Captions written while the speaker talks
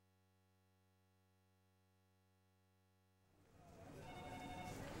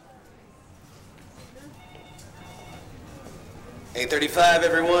8:35,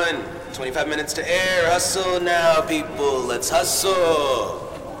 everyone. 25 minutes to air. Hustle now, people. Let's hustle.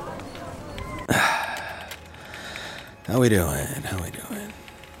 How we doing?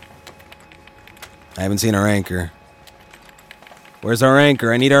 I haven't seen our anchor. Where's our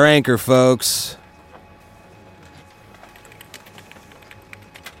anchor? I need our anchor, folks.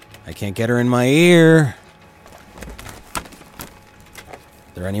 I can't get her in my ear.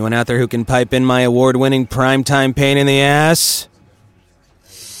 Is there anyone out there who can pipe in my award-winning primetime pain in the ass?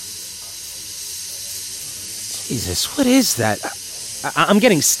 Jesus, what is that? I'm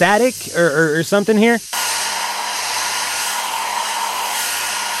getting static or something here?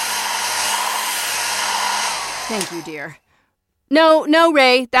 Thank you, dear. No,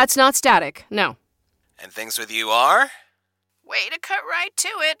 Ray, that's not static. No. And things with you are? Way to cut right to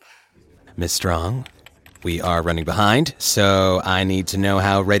it. Miss Strong, we are running behind, so I need to know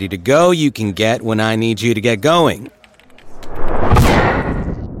how ready to go you can get when I need you to get going.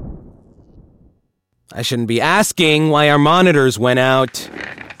 I shouldn't be asking why our monitors went out.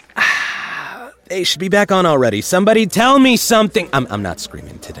 They should be back on already. Somebody tell me something. I'm not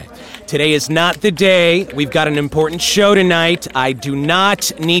screaming today. Today is not the day. We've got an important show tonight. I do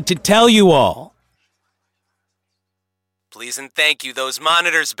not need to tell you all. Please and thank you. Those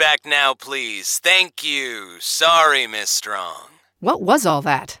monitors back now, please. Thank you. Sorry, Miss Strong. What was all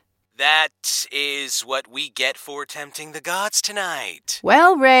that? That is what we get for tempting the gods tonight.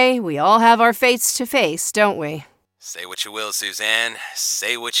 Well, Ray, we all have our fates to face, don't we? Say what you will, Suzanne.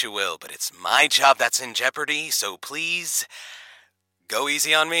 Say what you will, but it's my job that's in jeopardy, so please, go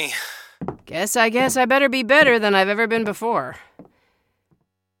easy on me. Guess I better be better than I've ever been before.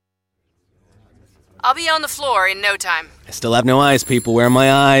 I'll be on the floor in no time. I still have no eyes, people. Where are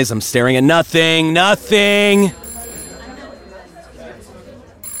my eyes? I'm staring at nothing.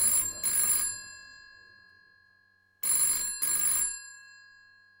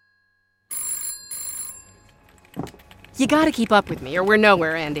 You gotta keep up with me, or we're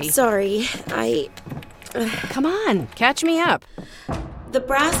nowhere, Andy. Sorry, Come on, catch me up. The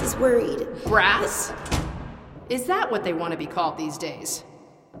brass is worried. Brass? Is that what they want to be called these days?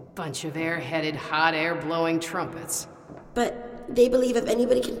 Bunch of air-headed, hot air-blowing trumpets. But they believe if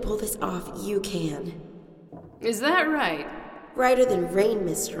anybody can pull this off, you can. Is that right? Brighter than rain,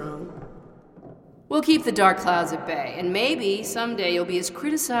 Miss Strong. We'll keep the dark clouds at bay, and maybe someday you'll be as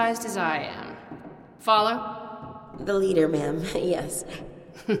criticized as I am. Follow? The leader, ma'am. Yes.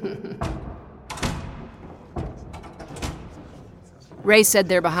 Ray said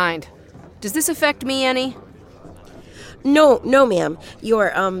they're behind. Does this affect me any? No, ma'am.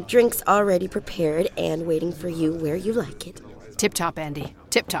 Your, drink's already prepared and waiting for you where you like it. Tip-top, Andy.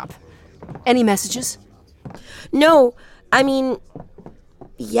 Tip-top. Any messages? No, I mean,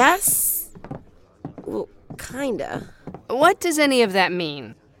 yes. Well, kinda. What does any of that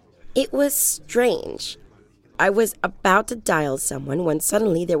mean? It was strange. I was about to dial someone when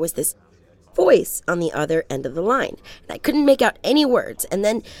suddenly there was this voice on the other end of the line. And I couldn't make out any words, and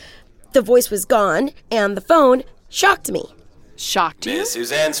then the voice was gone, and the phone shocked me. Shocked you? Miss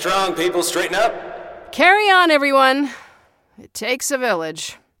Suzanne Strong, people, straighten up. Carry on, everyone. It takes a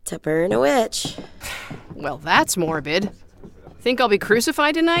village. To burn a witch. Well, that's morbid. Think I'll be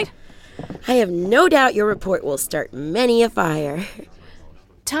crucified tonight? I have no doubt your report will start many a fire.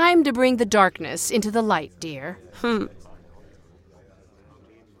 Time to bring the darkness into the light, dear.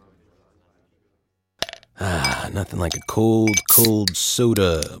 Nothing like a cold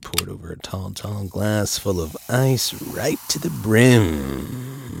soda poured over a tall glass full of ice right to the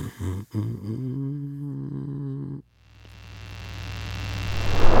brim.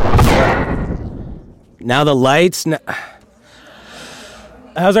 Now the lights.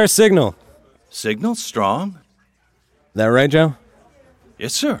 How's our signal? Signal strong? That right, Joe?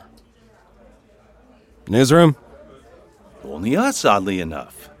 Yes, sir. Newsroom? Only us, oddly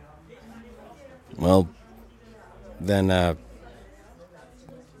enough. Well, then,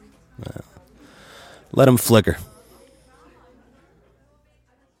 let him flicker.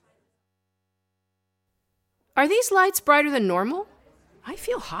 Are these lights brighter than normal? I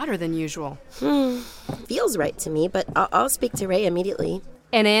feel hotter than usual. Feels right to me, but I'll speak to Ray immediately.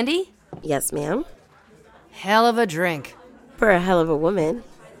 And Andy? Yes, ma'am. Hell of a drink. For a hell of a woman.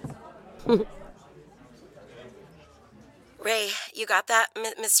 Ray, you got that?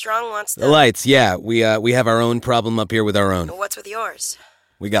 Miss Strong wants The lights, yeah. We have our own problem up here with our own. What's with yours?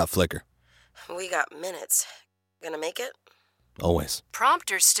 We got flicker. We got minutes. Gonna make it? Always.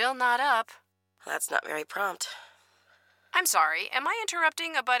 Prompter's still not up. That's not very prompt. I'm sorry, am I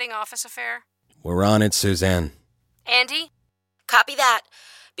interrupting a budding office affair? We're on it, Suzanne. Andy? Copy that.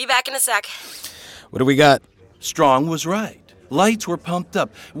 Be back in a sec. What do we got? Strong was right. Lights were pumped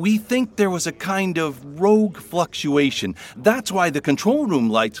up. We think there was a kind of rogue fluctuation. That's why the control room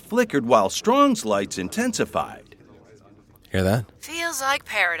lights flickered while Strong's lights intensified. Hear that? Feels like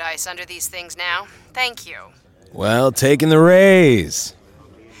paradise under these things now. Thank you. Well, taking the raise.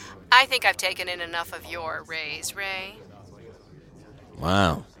 I think I've taken in enough of your rays, Ray.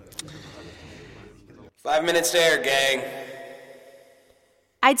 Wow. 5 minutes to air, gang.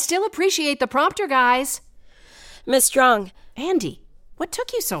 I'd still appreciate the prompter, guys. Miss Strong, Andy, what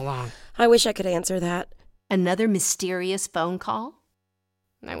took you so long? I wish I could answer that. Another mysterious phone call?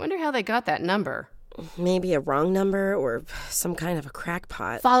 I wonder how they got that number. Maybe a wrong number or some kind of a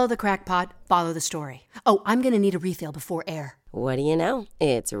crackpot. Follow the crackpot, follow the story. Oh, I'm gonna need a refill before air. What do you know?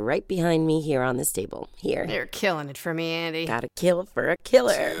 It's right behind me here on this table. Here. You're killing it for me, Andy. Gotta kill for a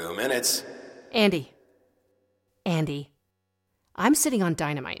killer. 2 minutes. Andy, I'm sitting on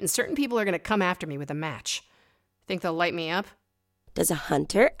dynamite, and certain people are gonna come after me with a match. Think they'll light me up? Does a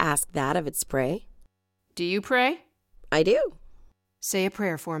hunter ask that of its prey? Do you pray? I do. Say a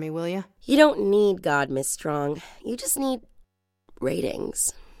prayer for me, will you? You don't need God, Miss Strong. You just need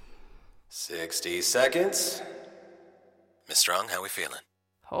ratings. 60 seconds. Miss Strong, how we feeling?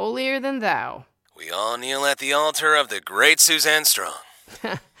 Holier than thou. We all kneel at the altar of the great Suzanne Strong.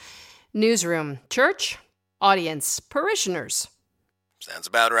 Newsroom, church, audience, parishioners. Sounds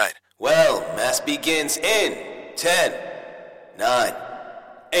about right. Well, Mass begins in 10, 9,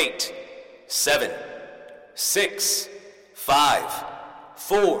 8, 7, 6, 5,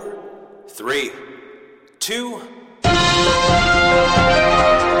 4, 3, 2.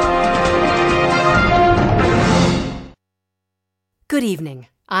 Good evening.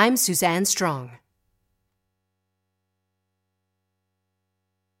 I'm Suzanne Strong.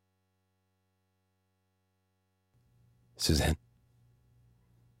 Suzanne?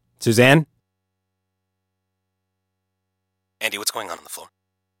 Suzanne? Andy, what's going on the floor?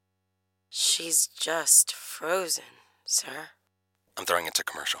 She's just frozen, sir. I'm throwing it to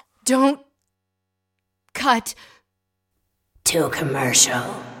commercial. Don't cut to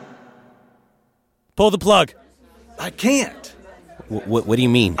commercial. Pull the plug. I can't. What do you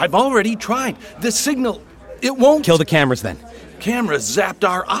mean? I've already tried. The signal, it won't. Kill the cameras then. Cameras zapped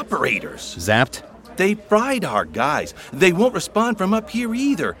our operators. Zapped? They fried our guys. They won't respond from up here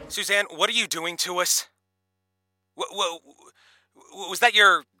either. Suzanne, what are you doing to us? Was that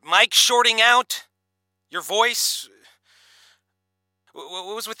your mic shorting out? Your voice?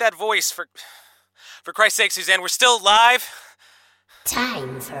 What was with that voice? For Christ's sake, Suzanne, we're still live?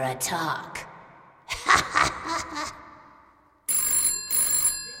 Time for a talk.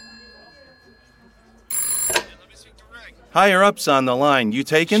 Higher up's on the line. You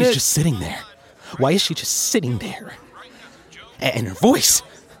taking She's it? just sitting there. Why is she just sitting there? And her voice.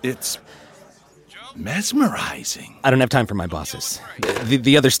 It's mesmerizing. I don't have time for my bosses.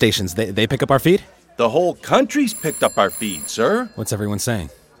 The other stations, they pick up our feed? The whole country's picked up our feed, sir. What's everyone saying?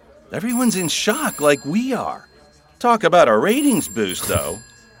 Everyone's in shock like we are. Talk about a ratings boost, though.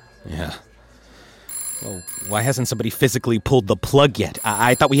 Yeah. Well, why hasn't somebody physically pulled the plug yet?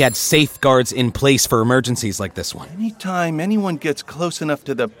 I thought we had safeguards in place for emergencies like this one. Anytime anyone gets close enough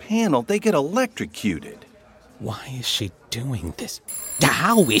to the panel, they get electrocuted. Why is she doing this?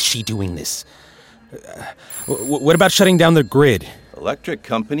 How is she doing this? What about shutting down the grid? Electric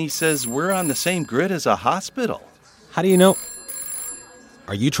company says we're on the same grid as a hospital. How do you know?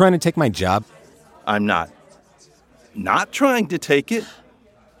 Are you trying to take my job? I'm not trying to take it.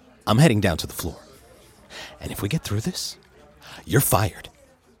 I'm heading down to the floor. And if we get through this, you're fired.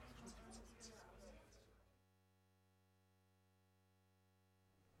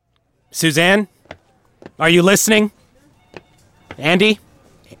 Suzanne? Are you listening? Andy?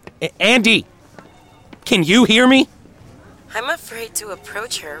 Andy! Can you hear me? I'm afraid to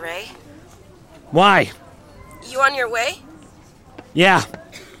approach her, Ray. Why? You on your way? Yeah.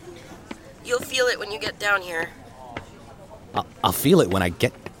 You'll feel it when you get down here. I'll feel it when I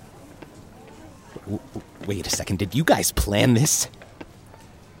get... Wait a second, did you guys plan this?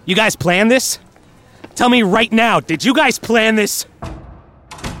 You guys plan this? Tell me right now, did you guys plan this?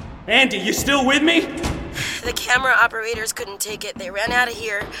 Andy, you still with me? The camera operators couldn't take it. They ran out of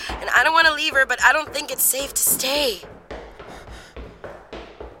here. And I don't want to leave her, but I don't think it's safe to stay.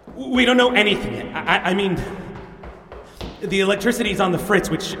 We don't know anything yet. I mean... The electricity's on the fritz,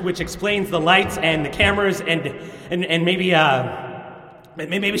 which explains the lights and the cameras and maybe,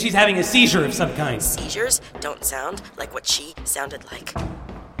 maybe she's having a seizure of some kind. Seizures don't sound like what she sounded like.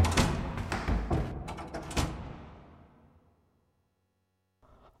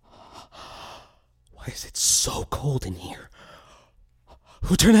 Why is it so cold in here?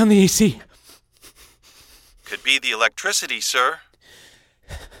 Who turned on the AC? Could Could be the electricity, sir.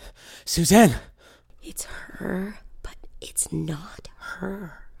 Suzanne! It's her, but it's not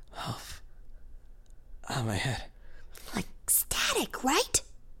her. Oh, my head. Like static, right?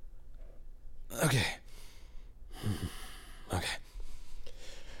 Okay. Okay.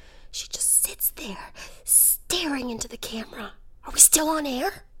 She just sits there, staring into the camera. Are we still on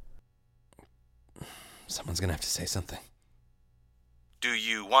air? Someone's gonna have to say something. Do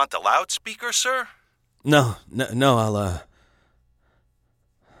you want the loudspeaker, sir? No, I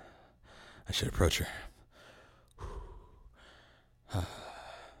should approach her.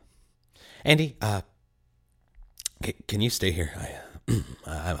 Andy, can you stay here?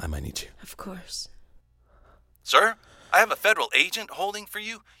 I might need you. Of course. Sir, I have a federal agent holding for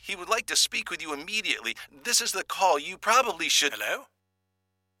you. He would like to speak with you immediately. This is the call. You probably should... Hello?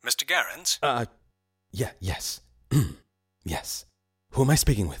 Mr. Garens? Yes. Yes. Who am I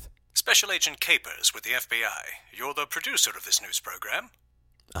speaking with? Special Agent Capers with the FBI. You're the producer of this news program?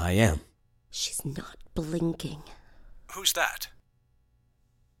 I am. She's not blinking. Who's that?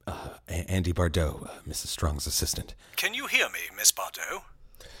 Andy Bardot, Mrs. Strong's assistant. Can you hear me, Miss Bardot?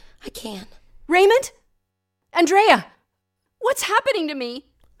 I can. Raymond? Andrea? What's happening to me?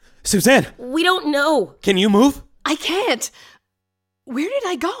 Suzanne! We don't know. Can you move? I can't. Where did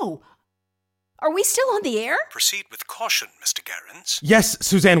I go? Are we still on the air? Proceed with caution, Mr. Garens. Yes,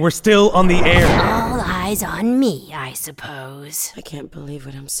 Suzanne, we're still on the air. All eyes on me, I suppose. I can't believe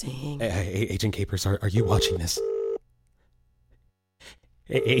what I'm seeing. Agent Capers, are you watching this?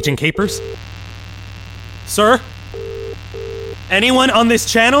 Agent Capers? Sir? Anyone on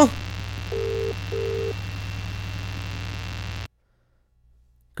this channel?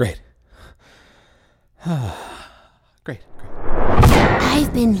 Great. Great.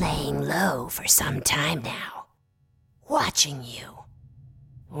 I've been laying low for some time now. Watching you.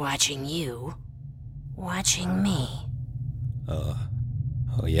 Watching you. Watching me. Oh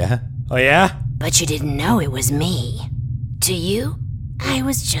yeah? Oh yeah? But you didn't know it was me. To you, I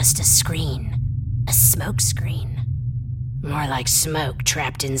was just a screen. A smoke screen. More like smoke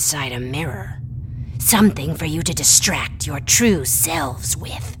trapped inside a mirror. Something for you to distract your true selves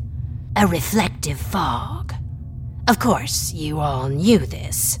with. A reflective fog. Of course, you all knew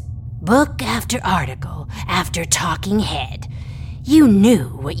this. Book after article after talking head. You knew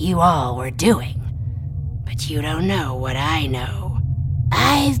what you all were doing. But you don't know what I know.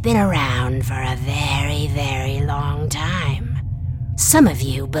 I've been around for a very, very long time. Some of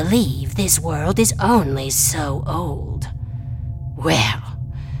you believe this world is only so old. Well,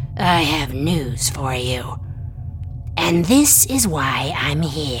 I have news for you. And this is why I'm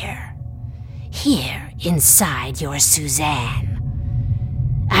here. Here inside your Suzanne.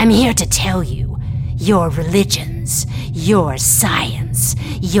 I'm here to tell you, your religions, your science,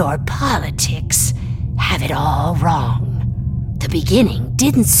 your politics have it all wrong. The beginning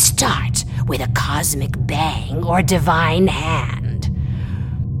didn't start with a cosmic bang or divine hand.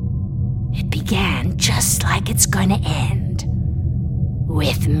 It began just like it's gonna end.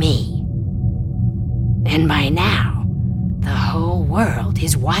 With me. And by now, the whole world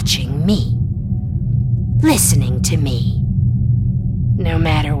is watching me. Listening to me. No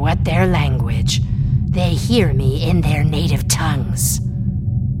matter what their language, they hear me in their native tongues.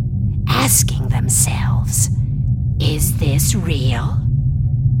 Asking themselves, is this real?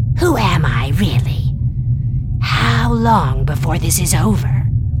 Who am I really? How long before this is over?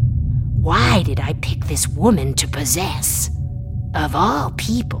 Why did I pick this woman to possess? Of all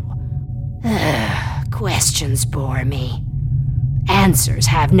people. Questions bore me. Answers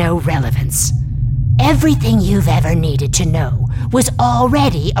have no relevance. Everything you've ever needed to know was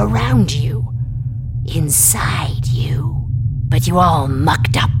already around you. Inside you. But you all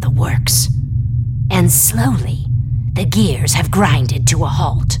mucked up the works. And slowly, the gears have grinded to a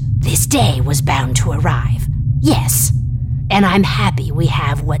halt. This day was bound to arrive. Yes. And I'm happy we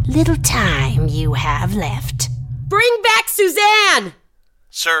have what little time you have left. Bring back Suzanne!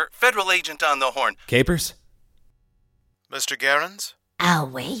 Sir, federal agent on the horn. Capers? Mr. Garens? I'll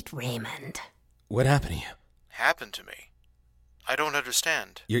wait, Raymond. What happened to you? Happened to me. I don't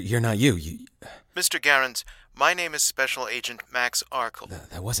understand. You're not you. Mr. Garens, my name is Special Agent Max Arkle.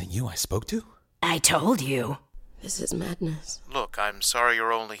 That wasn't you I spoke to? I told you. This is madness. Look, I'm sorry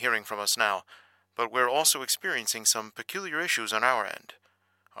you're only hearing from us now, but we're also experiencing some peculiar issues on our end.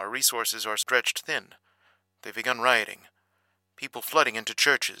 Our resources are stretched thin. They've begun rioting. People flooding into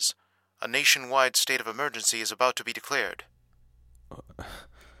churches. A nationwide state of emergency is about to be declared.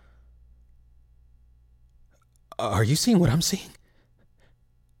 Are you seeing what I'm seeing?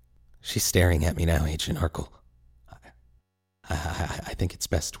 She's staring at me now, Agent Arkle. I think it's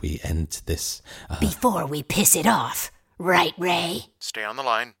best we end this. Before we piss it off. Right, Ray? Stay on the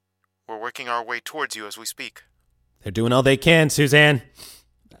line. We're working our way towards you as we speak. They're doing all they can, Suzanne.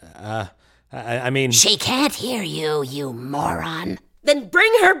 I mean... She can't hear you, you moron. Then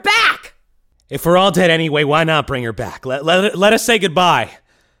bring her back! If we're all dead anyway, why not bring her back? Let us say goodbye.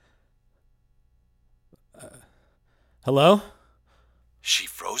 Hello? She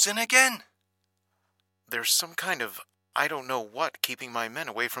frozen again? There's some kind of I don't know what keeping my men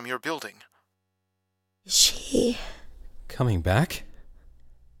away from your building. Is she... Coming back?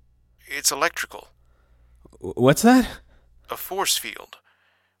 It's electrical. What's that? A force field.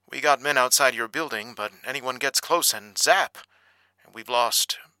 We got men outside your building, but anyone gets close and zap. We've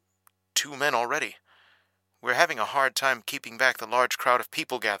lost 2 men already. We're having a hard time keeping back the large crowd of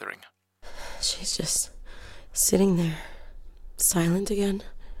people gathering. She's just sitting there, silent again,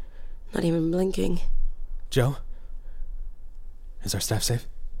 not even blinking. Joe? Is our staff safe?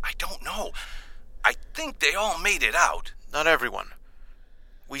 I don't know. I think they all made it out. Not everyone.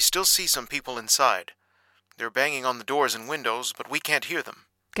 We still see some people inside. They're banging on the doors and windows, but we can't hear them.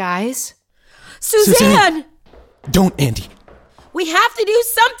 Guys? Suzanne! Don't, Andy. We have to do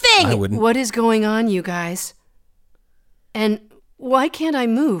something! I wouldn't. What is going on, you guys? And why can't I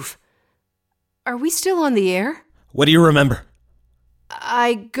move? Are we still on the air? What do you remember?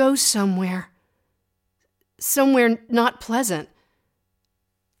 I go somewhere. Somewhere not pleasant.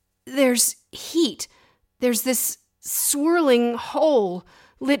 There's heat. There's this swirling hole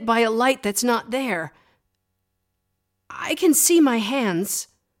lit by a light that's not there. I can see my hands,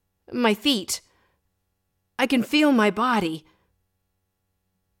 my feet. I can feel my body.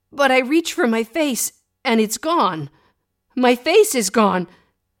 But I reach for my face, and it's gone. My face is gone.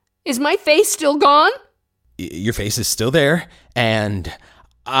 Is my face still gone? Your face is still there, and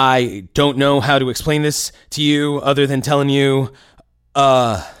I don't know how to explain this to you other than telling you,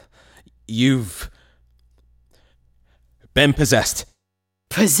 you've been possessed.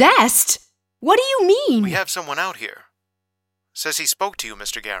 Possessed? What do you mean? We have someone out here. Says he spoke to you,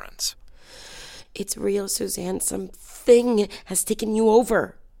 Mr. Garens. It's real, Suzanne. Something has taken you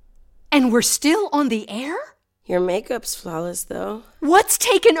over. And we're still on the air? Your makeup's flawless, though. What's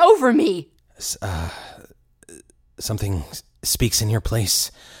taken over me? Something speaks in your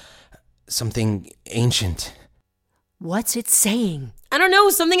place. Something ancient. What's it saying? I don't know,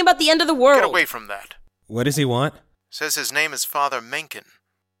 something about the end of the world. Get away from that. What does he want? Says his name is Father Mencken,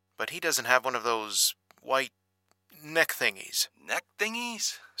 but he doesn't have one of those white neck thingies. Neck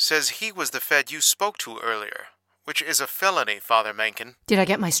thingies? Says he was the Fed you spoke to earlier, which is a felony, Father Mencken. Did I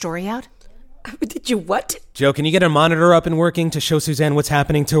get my story out? Did you what? Joe, can you get a monitor up and working to show Suzanne what's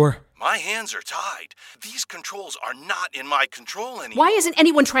happening to her? My hands are tied. These controls are not in my control anymore. Why isn't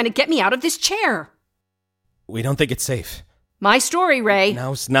anyone trying to get me out of this chair? We don't think it's safe. My story, Ray.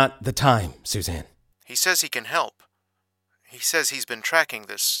 Now's not the time, Suzanne. He says he can help. He says he's been tracking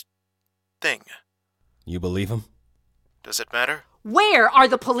this thing. You believe him? Does it matter? Where are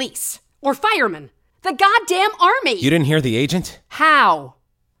the police? Or firemen? The goddamn army! You didn't hear the agent? How?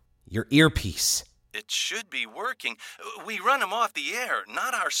 Your earpiece. It should be working. We run them off the air,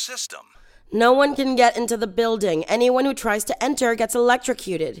 not our system. No one can get into the building. Anyone who tries to enter gets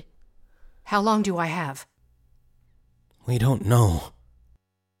electrocuted. How long do I have? We don't know.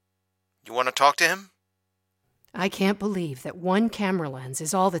 You want to talk to him? I can't believe that one camera lens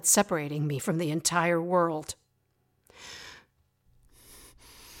is all that's separating me from the entire world.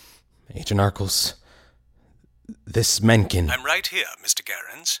 Agent Arkels, this Mencken. I'm right here, Mr.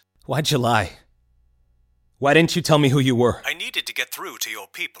 Garens. Why'd you lie? Why didn't you tell me who you were? I needed to get through to your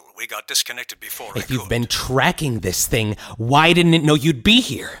people. We got disconnected before If you've been tracking this thing, why didn't it know you'd be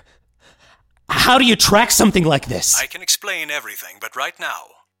here? How do you track something like this? I can explain everything, but right now,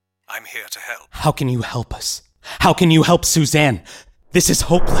 I'm here to help. How can you help us? How can you help Suzanne? This is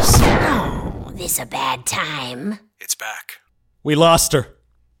hopeless. Oh, this a bad time. It's back. We lost her.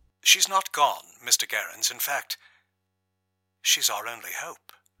 She's not gone, Mr. Garens. In fact, she's our only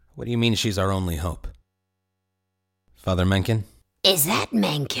hope. What do you mean she's our only hope? Father Mencken? Is that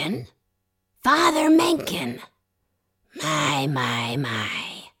Mencken? Father Mencken. My.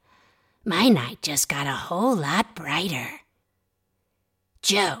 My night just got a whole lot brighter.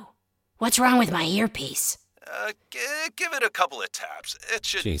 Joe, what's wrong with my earpiece? Give it a couple of taps. It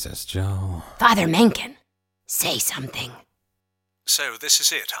should... Jesus, Joe. Father Mencken, say something. So this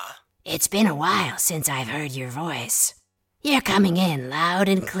is it, huh? It's been a while since I've heard your voice. You're coming in loud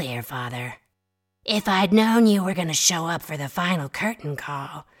and clear, Father. If I'd known you were going to show up for the final curtain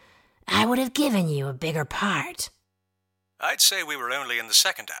call, I would have given you a bigger part. I'd say we were only in the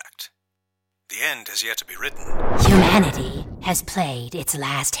second act. The end has yet to be written. Humanity has played its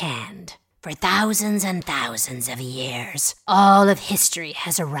last hand. For thousands and thousands of years, all of history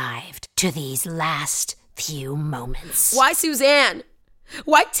has arrived to these last few moments. Why, Suzanne?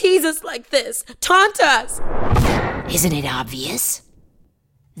 Why tease us like this? Taunt us! Isn't it obvious?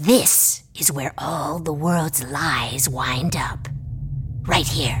 This is where all the world's lies wind up. Right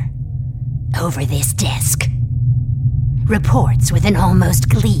here, over this desk. Reports with an almost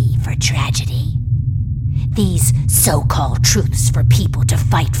glee for tragedy. These so-called truths for people to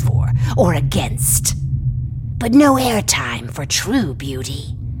fight for or against. But no airtime for true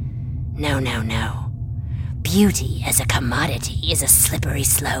beauty. No, no, no. Beauty as a commodity is a slippery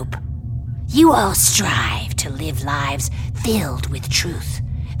slope. You all strive to live lives filled with truth,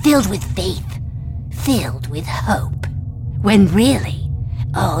 filled with faith, filled with hope. When really,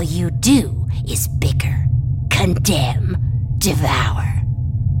 all you do is bicker, condemn, devour.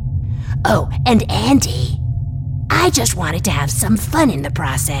 Oh, and Andy, I just wanted to have some fun in the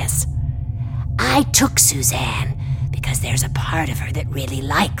process. I took Suzanne because there's a part of her that really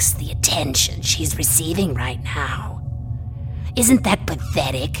likes the attention she's receiving right now. Isn't that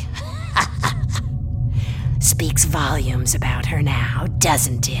pathetic? Speaks volumes about her now,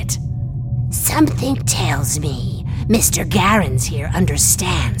 doesn't it? Something tells me Mr. Garens here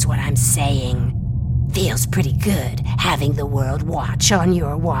understands what I'm saying. Feels pretty good having the world watch on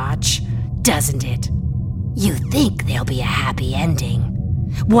your watch, doesn't it? You think there'll be a happy ending.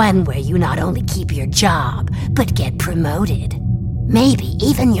 One where you not only keep your job, but get promoted. Maybe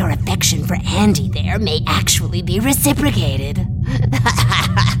even your affection for Andy there may actually be reciprocated.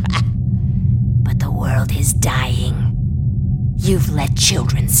 But the world is dying. You've let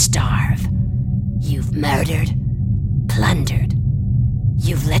children starve. You've murdered, plundered.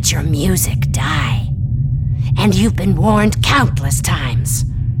 You've let your music die. And you've been warned countless times,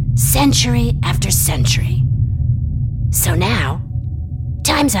 century after century. So now,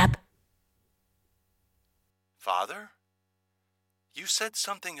 time's up. Father? You said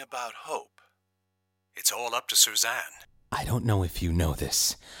something about hope. It's all up to Suzanne. I don't know if you know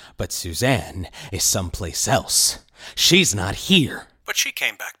this, but Suzanne is someplace else. She's not here. But she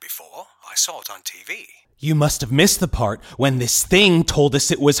came back before. I saw it on TV. You must have missed the part when this thing told us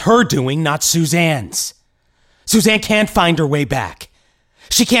it was her doing, not Suzanne's. Suzanne can't find her way back.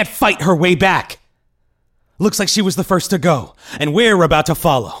 She can't fight her way back. Looks like she was the first to go, and we're about to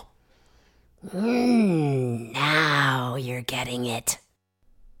follow. Now you're getting it.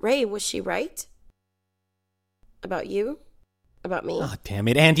 Ray, was she right? About you? About me? Oh, damn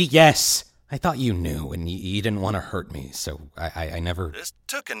it, Andy, yes. I thought you knew, and you didn't want to hurt me, so I never... This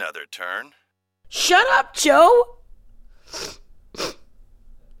took another turn. Shut up, Joe!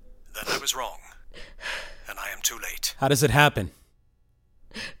 Then I was wrong. And I am too late. How does it happen?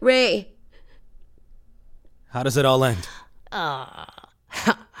 Ray. How does it all end?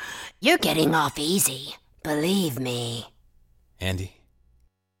 You're getting off easy. Believe me. Andy,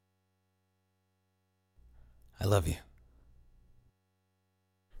 I love you.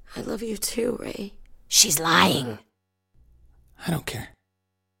 I love you too, Ray. She's lying. I don't care.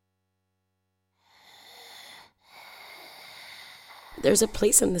 There's a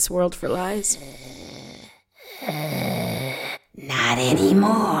place in this world for lies. Not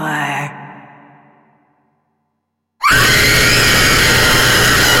anymore.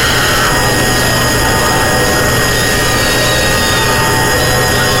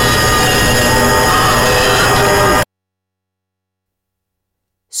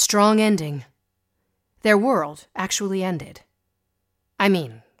 Strong ending. Their world actually ended. I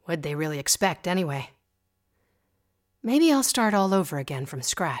mean, what'd they really expect anyway? Maybe I'll start all over again from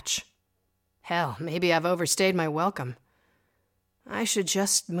scratch. Hell, maybe I've overstayed my welcome. I should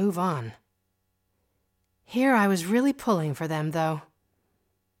just move on. Here I was really pulling for them, though.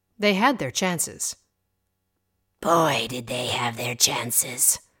 They had their chances. Boy, did they have their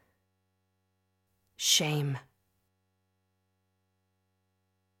chances. Shame.